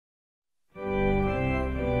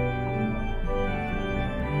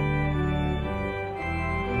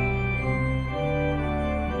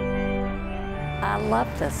love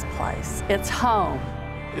this place. It's home.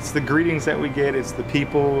 It's the greetings that we get, it's the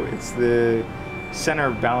people, it's the center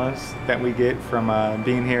of balance that we get from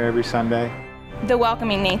being here every Sunday. The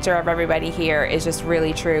welcoming nature of everybody here is just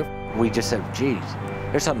really true. We just said, geez,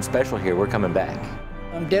 there's something special here, we're coming back.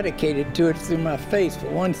 I'm dedicated to it through my faith, for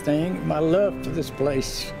one thing. My love for this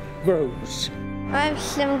place grows. I have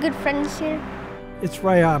some good friends here. It's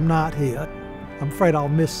rare I'm not here. I'm afraid I'll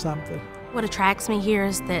miss something. What attracts me here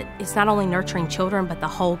is that it's not only nurturing children, but the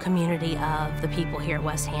whole community of the people here at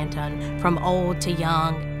Westhampton, from old to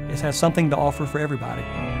young. It has something to offer for everybody.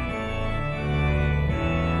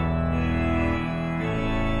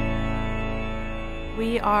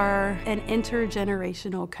 We are an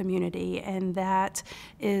intergenerational community, and that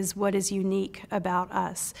is what is unique about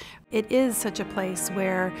us. It is such a place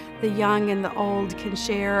where the young and the old can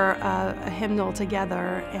share a hymnal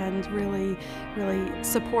together and really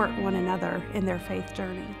support one another in their faith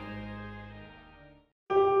journey.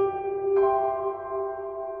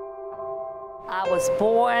 I was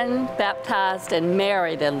born, baptized, and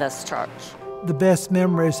married in this church. The best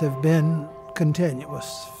memories have been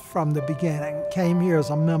continuous from the beginning. Came here as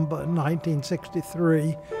a member in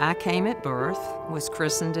 1963. I came at birth, was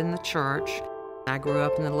christened in the church. I grew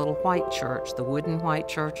up in the little white church, the wooden white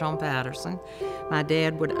church on Patterson. My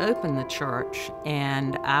dad would open the church,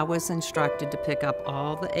 and I was instructed to pick up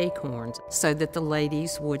all the acorns so that the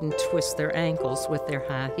ladies wouldn't twist their ankles with their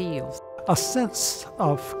high heels. A sense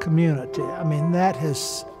of community. I mean, that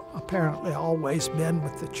has apparently always been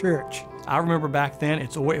with the church. I remember back then,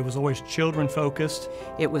 it was always children-focused.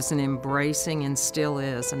 It was an embracing, and still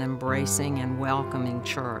is, an embracing and welcoming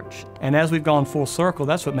church. And as we've gone full circle,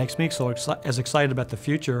 that's what makes me so as excited about the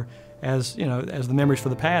future as, you know, as the memories for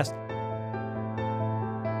the past.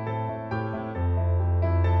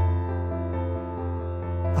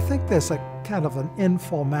 I think there's a kind of an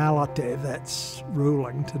informality that's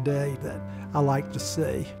ruling today that I like to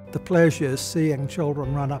see. The pleasure is seeing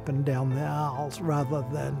children run up and down the aisles rather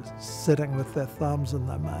than sitting with their thumbs in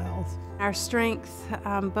their mouths. Our strength,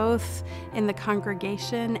 both in the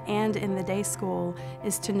congregation and in the day school,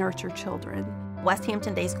 is to nurture children.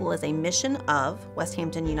 Westhampton Day School is a mission of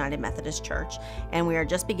Westhampton United Methodist Church, and we are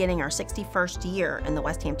just beginning our 61st year in the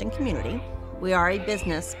Westhampton community. We are a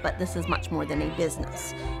business, but this is much more than a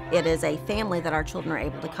business. It is a family that our children are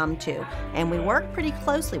able to come to, and we work pretty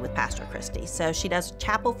closely with Pastor Christy. So she does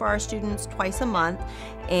chapel for our students twice a month,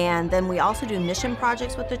 and then we also do mission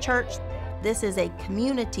projects with the church. This is a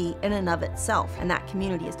community in and of itself, and that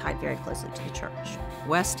community is tied very closely to the church.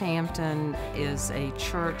 Westhampton is a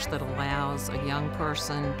church that allows a young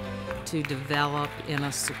person to develop in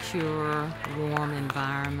a secure, warm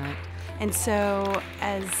environment. And so,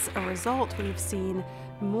 as a result, we've seen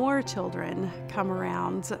more children come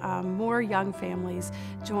around, more young families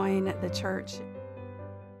join the church.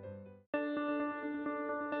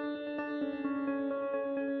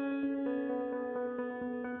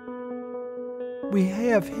 We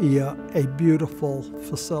have here a beautiful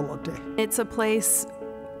facility. It's a place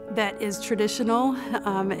that is traditional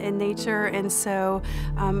in nature, and so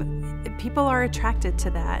people are attracted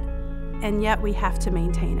to that. And yet we have to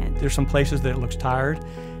maintain it. There's some places that it looks tired,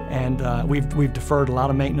 and we've deferred a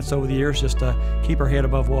lot of maintenance over the years just to keep our head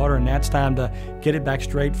above water, and now it's time to get it back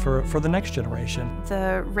straight for the next generation.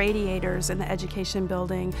 The radiators in the education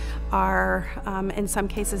building are, in some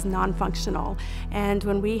cases, non-functional. And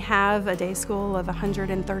when we have a day school of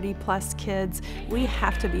 130 plus kids, we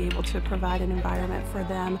have to be able to provide an environment for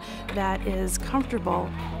them that is comfortable.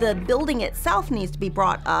 The building itself needs to be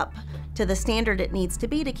brought up to the standard it needs to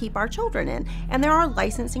be to keep our children in. And there are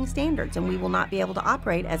licensing standards, and we will not be able to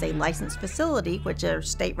operate as a licensed facility, which are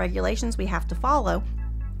state regulations we have to follow,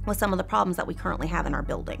 with some of the problems that we currently have in our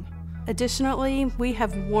building. Additionally, we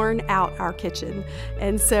have worn out our kitchen,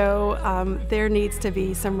 and so there needs to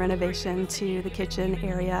be some renovation to the kitchen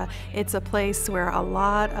area. It's a place where a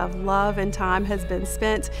lot of love and time has been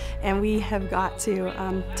spent, and we have got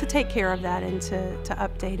to take care of that and to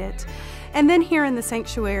update it. And then here in the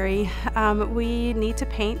sanctuary, we need to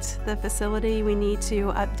paint the facility. We need to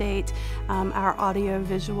update our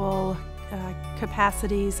audio-visual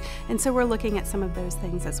capacities, and so we're looking at some of those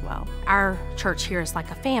things as well. Our church here is like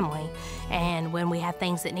a family, and when we have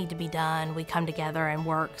things that need to be done, we come together and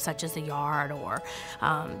work, such as the yard or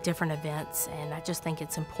different events, and I just think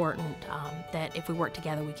it's important that if we work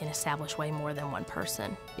together, we can establish way more than one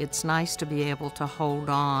person. It's nice to be able to hold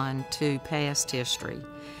on to past history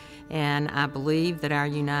And I believe that our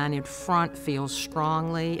United Front feels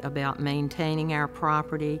strongly about maintaining our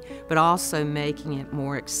property, but also making it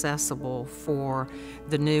more accessible for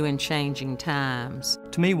the new and changing times.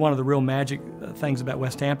 To me, one of the real magic things about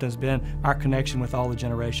Westhampton has been our connection with all the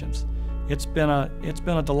generations. It's been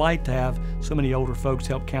a delight to have so many older folks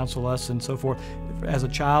help counsel us and so forth. As a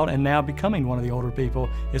child and now becoming one of the older people,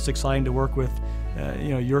 it's exciting to work with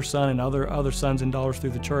your son and other sons and daughters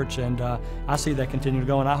through the church, and I see that continue to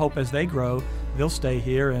go, and I hope as they grow, they'll stay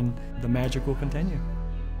here and the magic will continue.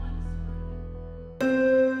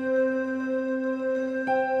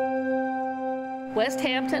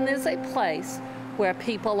 Westhampton is a place where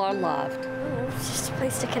people are loved. It's just a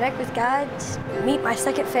place to connect with God, meet my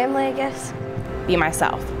second family, I guess. Be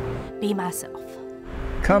myself. Be myself.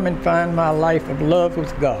 Come and find my life of love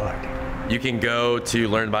with God. You can go to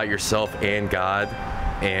learn about yourself and God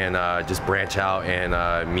and just branch out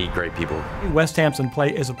and meet great people. Westhampton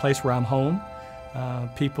is a place where I'm home.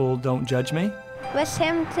 People don't judge me.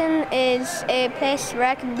 Westhampton is a place where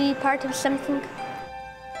I can be part of something.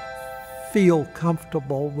 Feel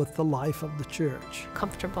comfortable with the life of the church.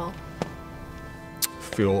 Comfortable.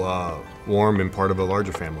 Feel warm and part of a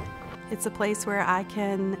larger family. It's a place where I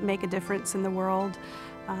can make a difference in the world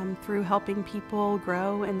through helping people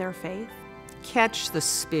grow in their faith. Catch the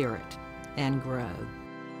spirit and grow.